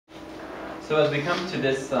So as we come to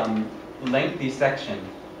this lengthy section,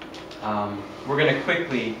 we're going to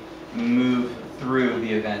quickly move through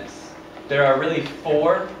the events. There are really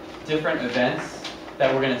 4 different events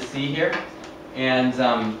that we're going to see here, and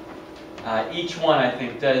each one, I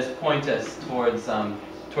think, does point us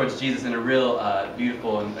towards Jesus in a real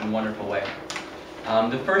beautiful and wonderful way.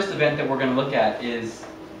 The first event that we're going to look at is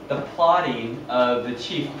the plotting of the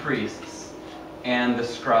chief priests and the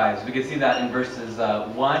scribes. We can see that in verses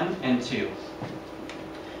 1 and 2.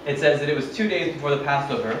 It says that it was 2 days before the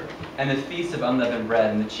Passover and the Feast of Unleavened Bread,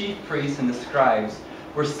 and the chief priests and the scribes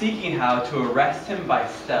were seeking how to arrest him by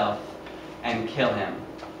stealth and kill him.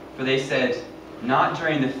 For they said, "Not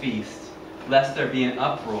during the feast, lest there be an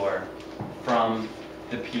uproar from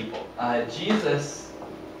the people." Jesus,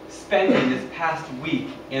 spending this past week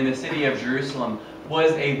in the city of Jerusalem,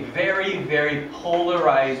 was a very, very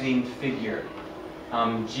polarizing figure.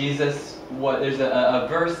 There's a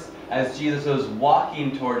verse as Jesus was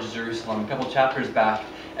walking towards Jerusalem, a couple chapters back,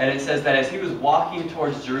 and it says that as he was walking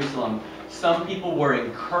towards Jerusalem, some people were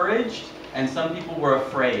encouraged and some people were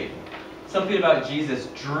afraid. Something about Jesus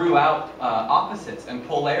drew out opposites and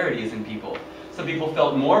polarities in people. Some people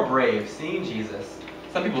felt more brave seeing Jesus.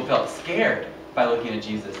 Some people felt scared by looking at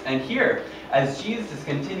Jesus. And here, as Jesus is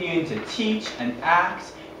continuing to teach and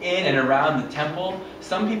act in and around the temple,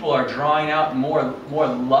 some people are drawing out more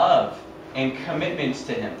love and commitment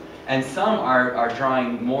to him. And some are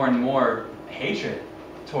drawing more and more hatred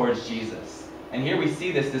towards Jesus. And here we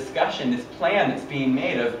see this discussion, this plan that's being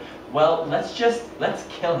made of, well, let's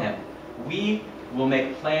kill him. We will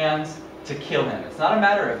make plans to kill him. It's not a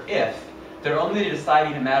matter of if, they're only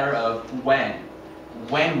deciding a matter of when.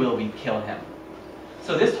 When will we kill him?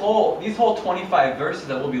 So these whole 25 verses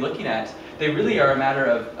that we'll be looking at, they really are a matter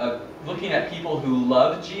of looking at people who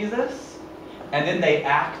love Jesus, and then they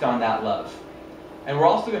act on that love. And we're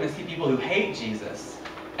also going to see people who hate Jesus,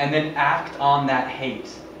 and then act on that hate.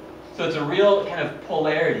 So it's a real kind of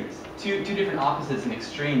polarities, two different opposites and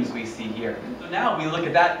extremes we see here. So now we look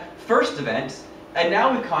at that first event, and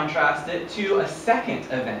now we contrast it to a second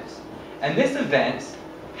event. And this event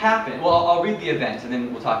happened, well, I'll read the event and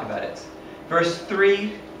then we'll talk about it. Verse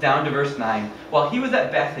 3 down to verse 9. While he was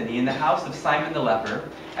at Bethany in the house of Simon the leper,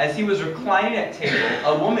 as he was reclining at table,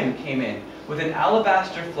 a woman came in with an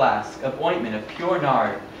alabaster flask of ointment of pure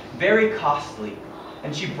nard, very costly.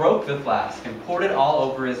 And she broke the flask and poured it all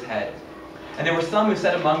over his head. And there were some who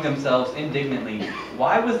said among themselves indignantly,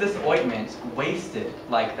 "Why was this ointment wasted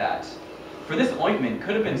like that? For this ointment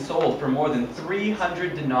could have been sold for more than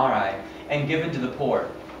 300 denarii and given to the poor."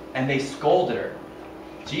 And they scolded her.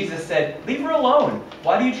 Jesus said, "Leave her alone.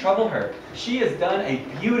 Why do you trouble her? She has done a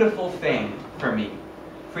beautiful thing for me.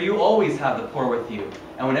 For you always have the poor with you,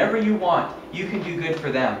 and whenever you want, you can do good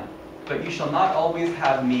for them. But you shall not always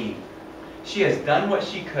have me. She has done what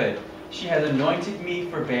she could. She has anointed me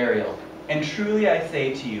for burial. And truly I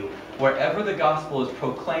say to you, wherever the gospel is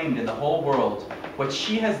proclaimed in the whole world, what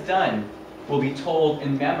she has done will be told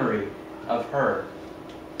in memory of her."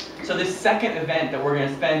 So this second event that we're going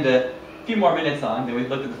to spend a few more minutes on than we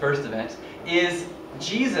looked at the first event is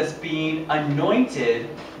Jesus being anointed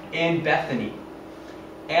in Bethany.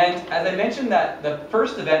 And as I mentioned that the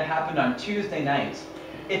first event happened on Tuesday night,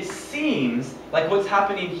 it seems like what's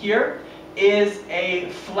happening here is a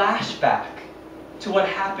flashback to what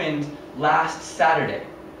happened last Saturday.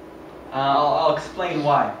 I'll explain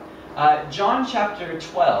why. John chapter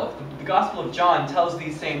 12, the Gospel of John tells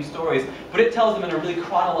these same stories, but it tells them in a really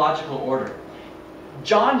chronological order.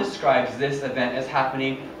 John describes this event as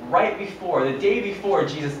happening right before, the day before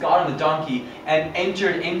Jesus got on the donkey and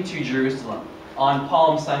entered into Jerusalem on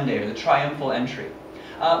Palm Sunday, or the triumphal entry.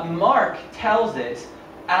 Mark tells it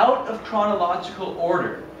out of chronological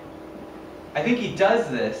order. I think he does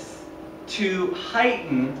this to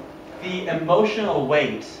heighten the emotional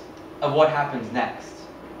weight of what happens next.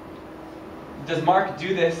 Does Mark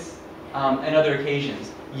do this on other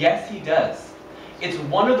occasions? Yes, he does. It's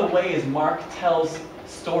one of the ways Mark tells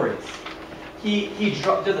stories. He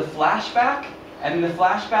does a flashback, and then the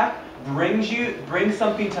flashback brings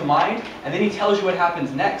something to mind, and then he tells you what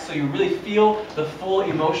happens next, so you really feel the full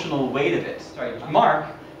emotional weight of it. Mark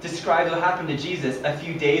describes what happened to Jesus a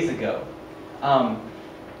few days ago.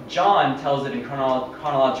 John tells it in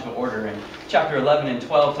chronological order, and chapter 11 and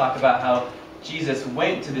 12 talk about how Jesus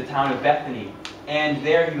went to the town of Bethany, and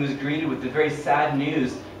there he was greeted with the very sad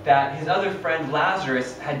news that his other friend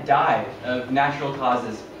Lazarus had died of natural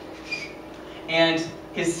causes. And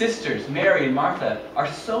his sisters, Mary and Martha, are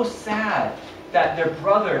so sad that their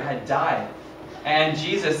brother had died. And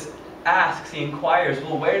Jesus asks, he inquires,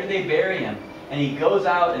 well, where did they bury him? And he goes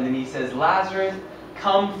out and then he says, "Lazarus,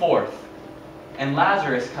 come forth." and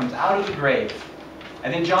Lazarus comes out of the grave.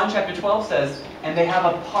 And then John chapter 12 says, and they have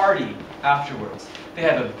a party afterwards. They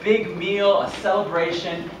have a big meal, a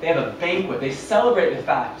celebration. They have a banquet. They celebrate the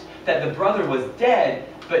fact that the brother was dead,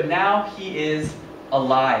 but now he is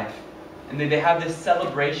alive. And they have this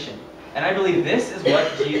celebration. And I believe this is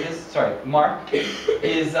what Mark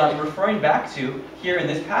is referring back to here in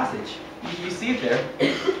this passage. You see it there.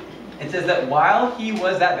 It says that while he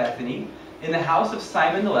was at Bethany, in the house of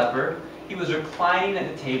Simon the leper, he was reclining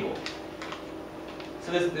at the table.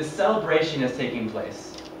 So this celebration is taking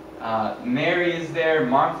place. Mary is there,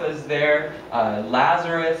 Martha is there,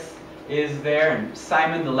 Lazarus is there, and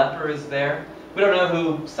Simon the leper is there. We don't know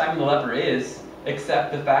who Simon the leper is,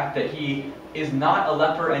 except the fact that he is not a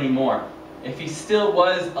leper anymore. If he still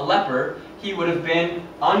was a leper, he would have been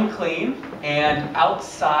unclean and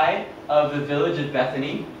outside of the village of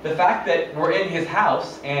Bethany. The fact that we're in his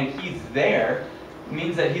house and he's there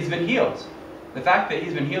means that he's been healed. The fact that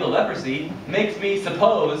he's been healed of leprosy makes me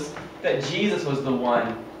suppose that Jesus was the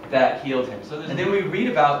one that healed him. And then we read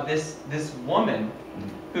about this woman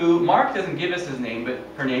who Mark doesn't give us her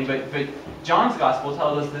name, but John's gospel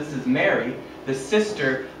tells us this is Mary, the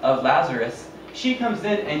sister of Lazarus. She comes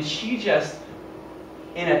in and she just,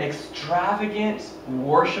 in an extravagant,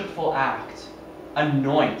 worshipful act,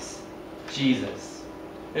 anoints Jesus.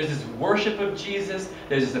 There's this worship of Jesus.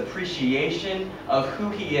 There's this appreciation of who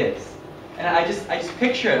he is. And I just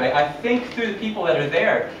picture it. I think through the people that are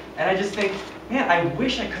there, and I just think, man, I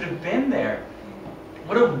wish I could have been there.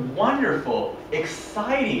 What a wonderful,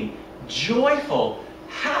 exciting, joyful,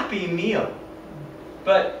 happy meal.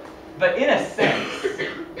 But in a sense,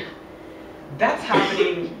 that's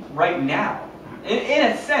happening right now. In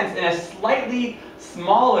a sense, in a slightly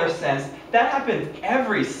smaller sense, that happens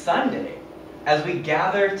every Sunday as we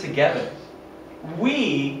gather together.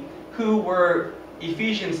 We who were,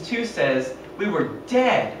 Ephesians 2 says, we were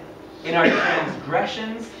dead in our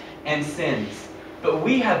transgressions and sins, but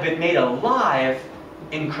we have been made alive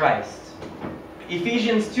in Christ.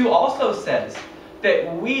 Ephesians 2 also says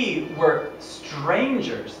that we were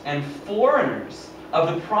strangers and foreigners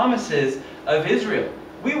of the promises of Israel.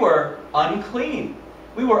 We were unclean.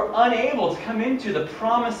 We were unable to come into the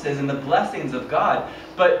promises and the blessings of God.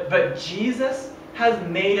 But Jesus has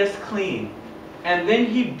made us clean. And then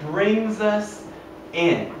he brings us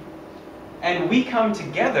in. And we come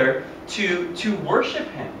together to worship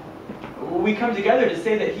him. We come together to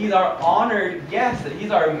say that he's our honored guest, that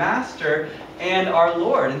he's our master and our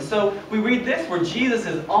Lord. And so we read this where Jesus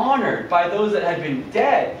is honored by those that had been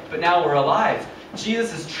dead, but now we're alive.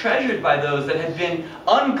 Jesus is treasured by those that had been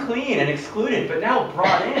unclean and excluded, but now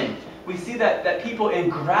brought in. We see that people in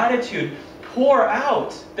gratitude pour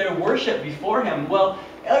out their worship before him. Well,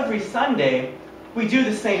 every Sunday, we do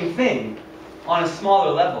the same thing on a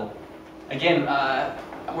smaller level. Again,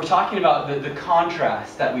 we're talking about the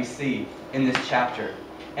contrast that we see in this chapter.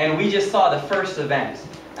 And we just saw the first event,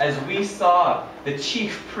 as we saw the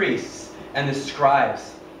chief priests and the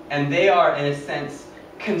scribes. And they are, in a sense,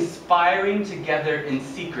 conspiring together in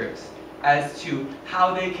secret as to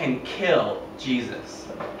how they can kill Jesus,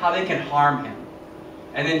 how they can harm him.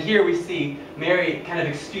 And then here we see Mary kind of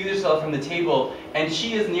excuse herself from the table, and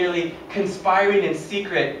she is nearly conspiring in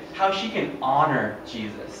secret how she can honor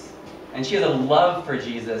Jesus. And she has a love for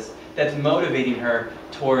Jesus that's motivating her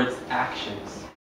towards actions.